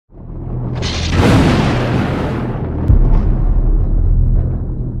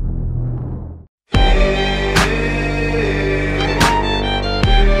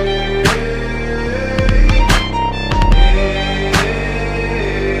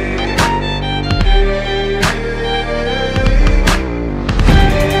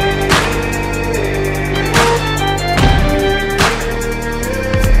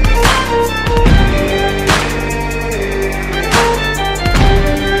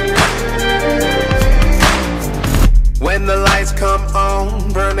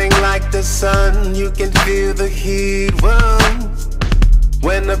the sun, you can feel the heat. Whoa.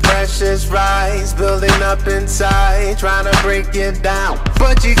 When the pressures rise, building up inside, trying to break you down,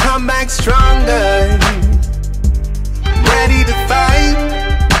 but you come back stronger, ready to fight.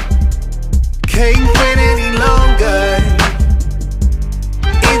 Can't wait any longer.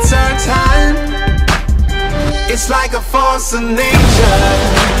 It's our time. It's like a force of nature.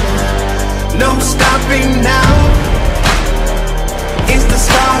 No stopping now. It's the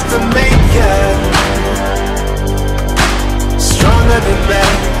start to make you stronger than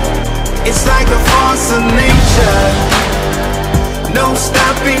that. It's like a force of nature. No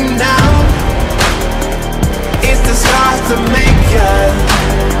stopping now. It's the start to make you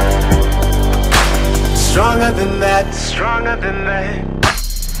stronger than that. Stronger than that.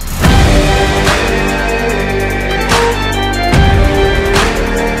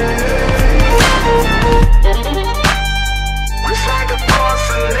 It's like a force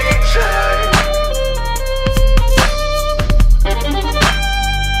of nature.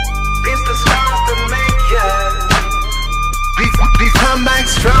 It's the stars that make you become back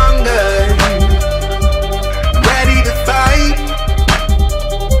stronger, ready to fight.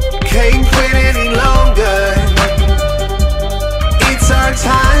 Can't quit any longer. It's our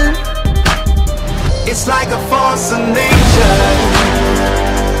time. It's like a force of nature.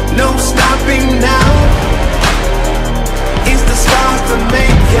 No stopping now. It's the stars to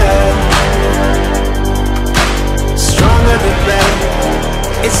make you stronger than that.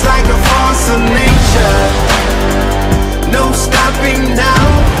 It's like a force of nature. No stopping now.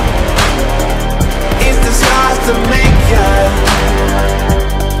 It's the stars to make you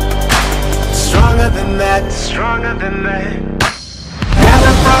stronger than that. Stronger than that.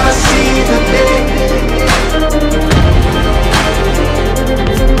 Never thought I'd see the day.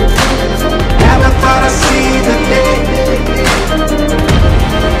 Never thought I'd see the day.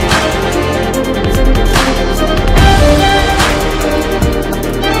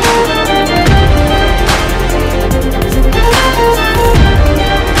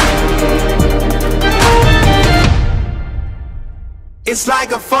 It's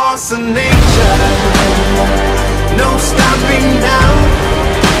like a force of nature. No stopping now.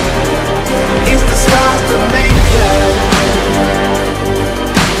 It's the stars to make you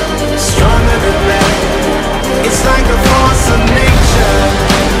stronger than that. It's like a force of nature.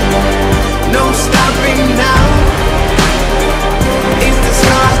 No stopping now. It's the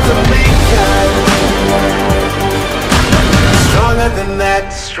stars to make you stronger than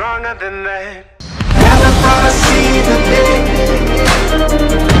that. Stronger than that.